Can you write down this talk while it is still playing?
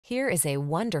Here is a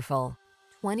wonderful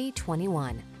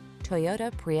 2021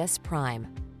 Toyota Prius Prime.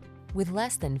 With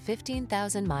less than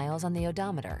 15,000 miles on the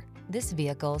odometer, this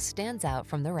vehicle stands out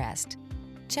from the rest.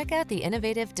 Check out the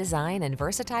innovative design and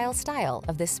versatile style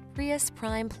of this Prius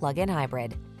Prime plug-in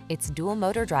hybrid. Its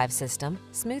dual-motor drive system,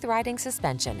 smooth riding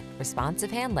suspension,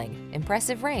 responsive handling,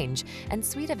 impressive range, and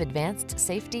suite of advanced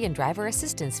safety and driver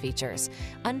assistance features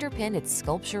underpin its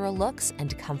sculptural looks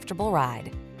and comfortable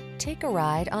ride. Take a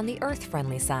ride on the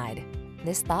earth-friendly side.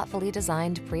 This thoughtfully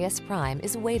designed Prius Prime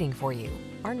is waiting for you.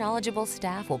 Our knowledgeable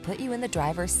staff will put you in the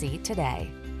driver's seat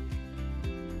today.